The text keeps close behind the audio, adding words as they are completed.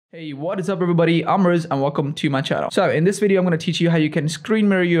Hey, what is up everybody? I'm Riz and welcome to my channel. So in this video, I'm going to teach you how you can screen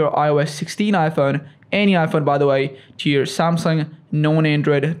mirror your iOS 16 iPhone, any iPhone by the way, to your Samsung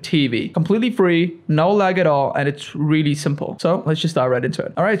non-Android TV. Completely free, no lag at all, and it's really simple. So let's just dive right into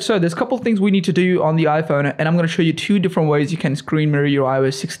it. All right, so there's a couple things we need to do on the iPhone, and I'm going to show you two different ways you can screen mirror your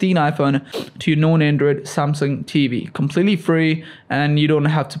iOS 16 iPhone to your non-Android Samsung TV. Completely free, and you don't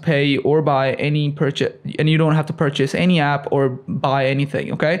have to pay or buy any purchase, and you don't have to purchase any app or buy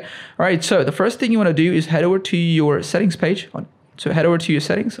anything, okay? All right, so the first thing you want to do is head over to your settings page. So head over to your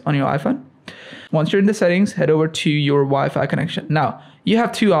settings on your iPhone. Once you're in the settings, head over to your Wi-Fi connection. Now, you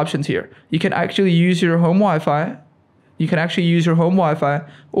have two options here. You can actually use your home Wi-Fi.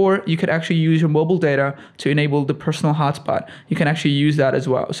 Or you could actually use your mobile data to enable the personal hotspot. You can actually use that as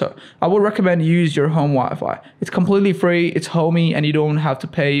well. So I would recommend use your home Wi-Fi. It's completely free, it's homey, and you don't have to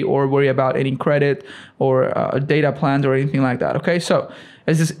pay or worry about any credit or data plans or anything like that. Okay, so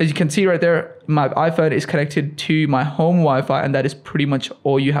as you can see right there, my iPhone is connected to my home Wi-Fi, and that is pretty much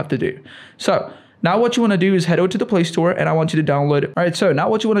all you have to do. So now what you want to do is head over to the Play Store, and I want you to download. All right, so now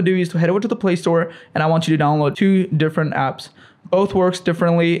what you want to do is to head over to the Play Store, and I want you to download two different apps. Both works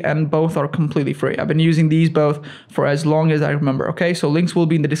differently, and both are completely free. I've been using these both for as long as I remember, okay? So links will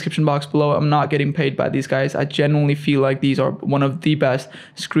be in the description box below. I'm not getting paid by these guys. I genuinely feel like these are one of the best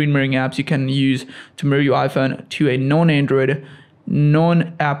screen mirroring apps you can use to mirror your iPhone to a non-Android,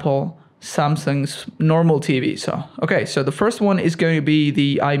 non-Apple Samsung's normal TV. So, okay, so the first one is going to be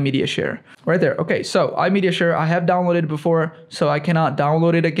the iMediaShare right there. Okay, so iMediaShare, I have downloaded before, so I cannot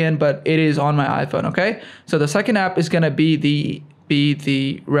download it again, but it is on my iPhone, okay? So the second app is going to be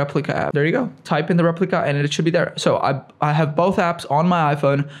the Replica app. There you go. Type in the Replica and it should be there. So I have both apps on my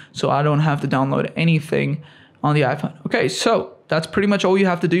iPhone, so I don't have to download anything on the iPhone. Okay, so that's pretty much all you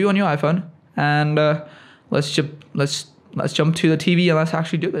have to do on your iPhone. And let's jump to the TV and let's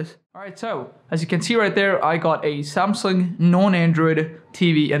actually do this. All right, so as you can see right there, I got a Samsung non-Android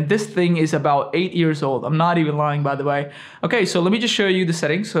TV, and this thing is about 8 years old. I'm not even lying, by the way. Okay, so let me just show you the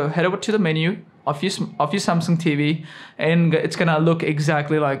settings. So head over to the menu of your Samsung TV, and it's gonna look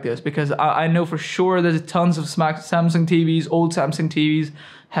exactly like this, because I know for sure there's tons of Samsung TVs, old Samsung TVs,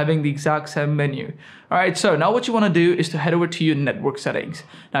 having the exact same menu. All right, so now what you want to do is to head over to your network settings.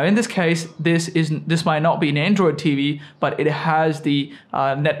 Now in this case, this might not be an Android TV, but it has the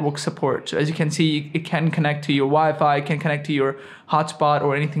network support. So as you can see, it can connect to your Wi-Fi, it can connect to your hotspot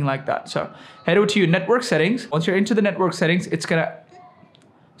or anything like that. So head over to your network settings. Once you're into the network settings, it's gonna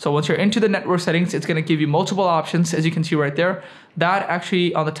give you multiple options, as you can see right there. That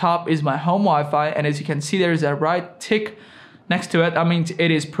actually on the top is my home Wi-Fi, and as you can see, there's a right tick next to it. That means it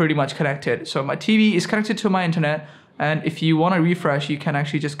is pretty much connected. So my TV is connected to my internet, and if you want to refresh, you can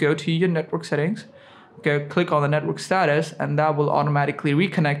actually just go to your network settings, click on the network status, and that will automatically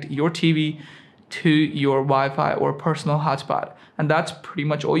reconnect your TV to your Wi-Fi or personal hotspot. And that's pretty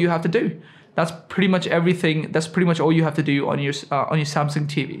much all you have to do. That's pretty much everything. That's pretty much all you have to do on your Samsung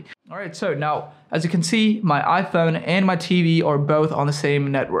TV. All right, so now as you can see, my iPhone and my TV are both on the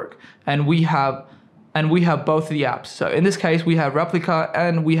same network, and we have both of the apps. So in this case, we have Replica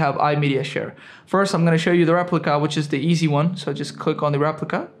and we have iMediaShare. First, I'm going to show you the Replica, which is the easy one. So just click on the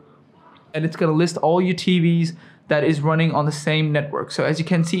Replica, and it's going to list all your TVs that is running on the same network. So as you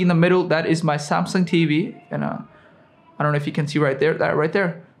can see in the middle, that is my Samsung TV, and I don't know if you can see right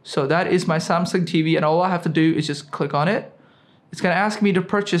there. So that is my Samsung TV, and all I have to do is just click on it. It's going to ask me to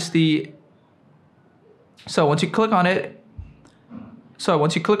purchase the. So once you click on it,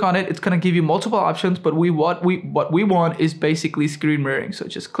 it's going to give you multiple options, but what we want is basically screen mirroring. So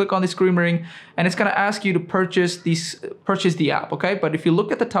just click on the screen mirroring, and it's going to ask you to purchase the app, okay? But if you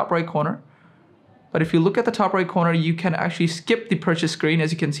look at the top right corner, you can actually skip the purchase screen.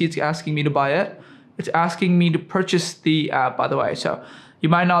 As you can see, it's asking me to buy it. It's asking me to purchase the app, by the way. So you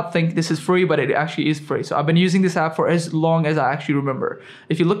might not think this is free, but it actually is free. So I've been using this app for as long as I actually remember.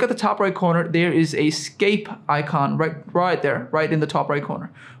 If you look at the top right corner, there is a escape icon right there, right in the top right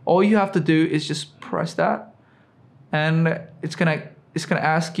corner. All you have to do is just press that, and it's gonna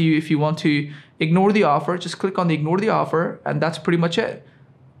ask you if you want to ignore the offer. Just click on the ignore the offer, and that's pretty much it.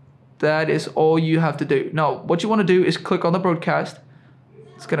 That is all you have to do. Now, what you want to do is click on the broadcast.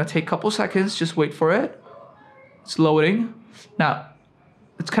 It's gonna take a couple seconds. Just wait for it. It's loading. Now,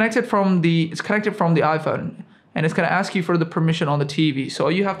 it's connected from the iPhone, and it's gonna ask you for the permission on the TV. So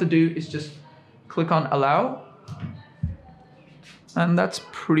all you have to do is just click on allow, and that's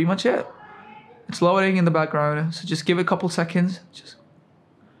pretty much it. It's loading in the background, so just give it a couple seconds.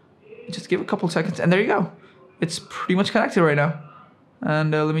 Just give it a couple seconds, and there you go. It's pretty much connected right now.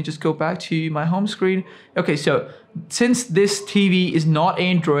 And let me just go back to my home screen. Okay, so since this TV is not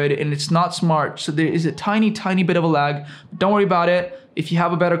Android and it's not smart, so there is a tiny bit of a lag. But don't worry about it. If you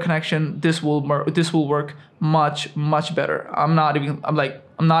have a better connection, this will work much better.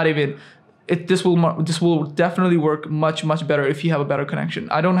 This will definitely work much better if you have a better connection.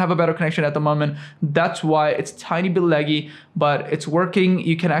 I don't have a better connection at the moment. That's why it's tiny bit laggy, but it's working.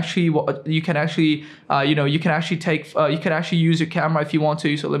 You can actually use your camera if you want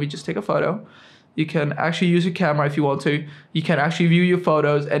to. So let me just take a photo. You can actually use your camera if you want to. You can actually view your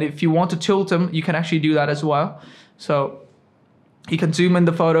photos, and if you want to tilt them, you can actually do that as well. So you can zoom in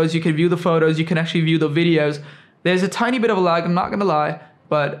the photos, you can view the photos, you can actually view the videos. There's a tiny bit of a lag, I'm not gonna lie,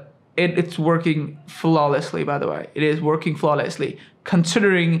 but it's working flawlessly, by the way. It is working flawlessly,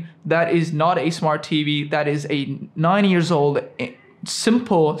 considering that is not a smart TV, that is a 9 years old,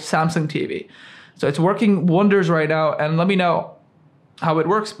 simple Samsung TV. So it's working wonders right now, and let me know how it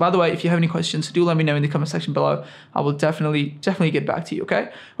works. By the way, if you have any questions, do let me know in the comment section below. I will definitely get back to you, okay?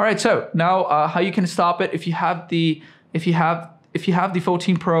 All right, so now how you can stop it, if you have the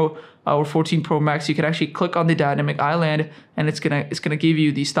 14 Pro or 14 Pro Max, you can actually click on the dynamic island, and it's gonna give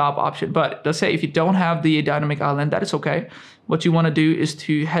you the stop option. But let's say if you don't have the dynamic island, that is okay. What you want to do is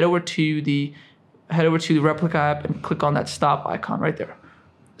to head over to the Replica app and click on that stop icon right there.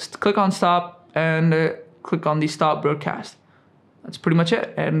 Just click on stop and click on the stop broadcast. That's pretty much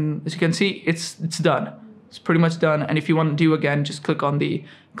it. And as you can see, it's done. It's pretty much done. And if you want to do again, just click on the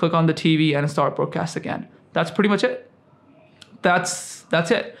TV and start broadcast again. That's pretty much it. That's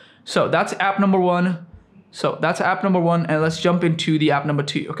it. So that's app number one. And let's jump into the app number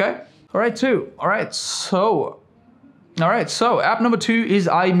 2, okay? All right, so app number 2 is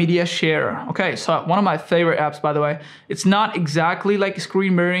iMediaShare. Okay, so one of my favorite apps, by the way. It's not exactly like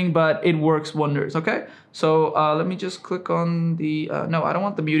screen mirroring, but it works wonders, okay? So let me just click on the, no, I don't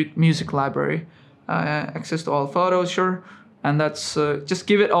want the music library. Access to all photos, sure. And that's, just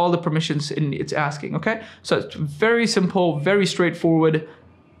give it all the permissions it's asking, okay? So it's very simple, very straightforward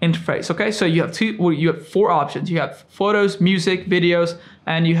interface, okay? So you have 4 options. You have photos, music, videos,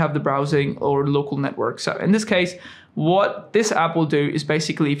 and you have the browsing or local network. So in this case, what this app will do is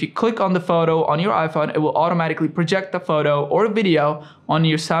basically if you click on the photo on your iPhone, it will automatically project the photo or video on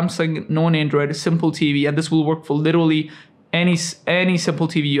your Samsung non-Android simple TV, and this will work for literally any simple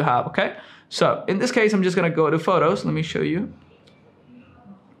TV you have, okay? So in this case, I'm just gonna go to photos. Let me show you.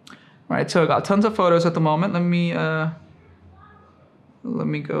 All right, so I got tons of photos at the moment. Let me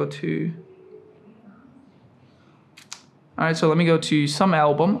go to. All right, so let me go to some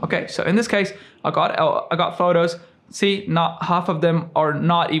album. Okay, so in this case, I got photos. See, not half of them are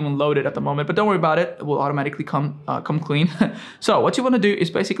not even loaded at the moment, but don't worry about it. It will automatically come clean. So what you want to do is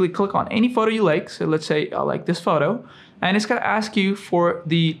basically click on any photo you like. So let's say I like this photo, and it's gonna ask you for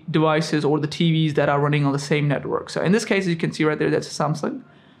the devices or the TVs that are running on the same network. So in this case, as you can see right there, that's a Samsung.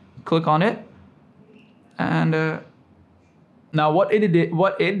 Click on it, and now what it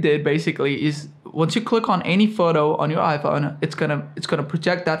did basically is once you click on any photo on your iPhone, it's gonna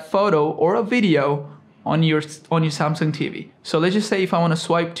project that photo or a video on your Samsung TV. So let's just say if I want to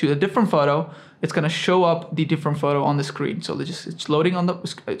swipe to a different photo, it's gonna show up the different photo on the screen. So it's loading on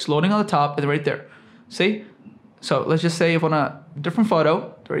the top and right there. See? So let's just say if I want a different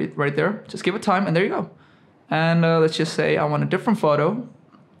photo right there, just give it time and there you go. And let's just say I want a different photo.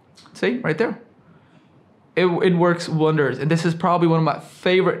 See right there. It works wonders, and this is probably one of my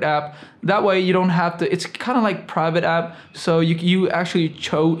favorite app. That way you don't have to. It's kind of like private app, so you actually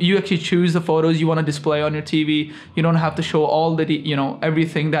choose the photos you want to display on your TV. You don't have to show all the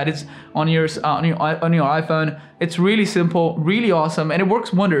everything that is on your iPhone. It's really simple, really awesome, and it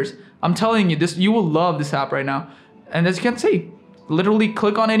works wonders. I'm telling you, you will love this app right now. And as you can see, literally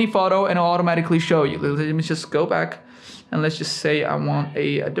click on any photo and it'll automatically show you. Let me just go back. And let's just say I want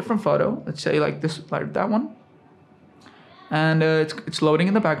a different photo. Let's say like that one. And it's loading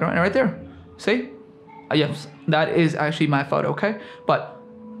in the background, and right there. See? Yes, that is actually my photo, okay? But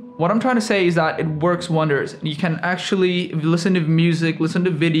what I'm trying to say is that it works wonders. You can actually listen to music, listen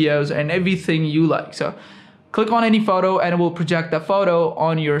to videos, and everything you like. So click on any photo, and it will project that photo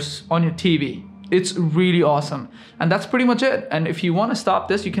on your TV. It's really awesome. And that's pretty much it. And if you want to stop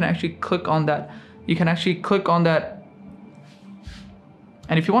this, you can actually click on that.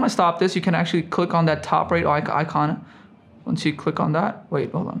 And if you want to stop this, you can actually click on that top right icon. Once you click on that, wait,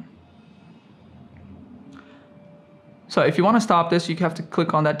 hold on. So if you want to stop this, you have to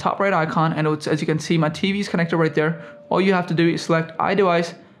click on that top right icon, and as you can see, my TV is connected right there. All you have to do is select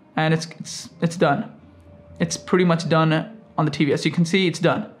iDevice, and it's done. It's pretty much done on the TV. As you can see, it's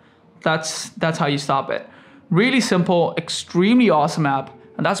done. That's how you stop it. Really simple, extremely awesome app.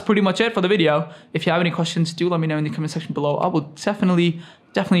 And that's pretty much it for the video. If you have any questions, do let me know in the comment section below. I will definitely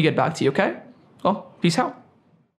get back to you, okay? Well, peace out.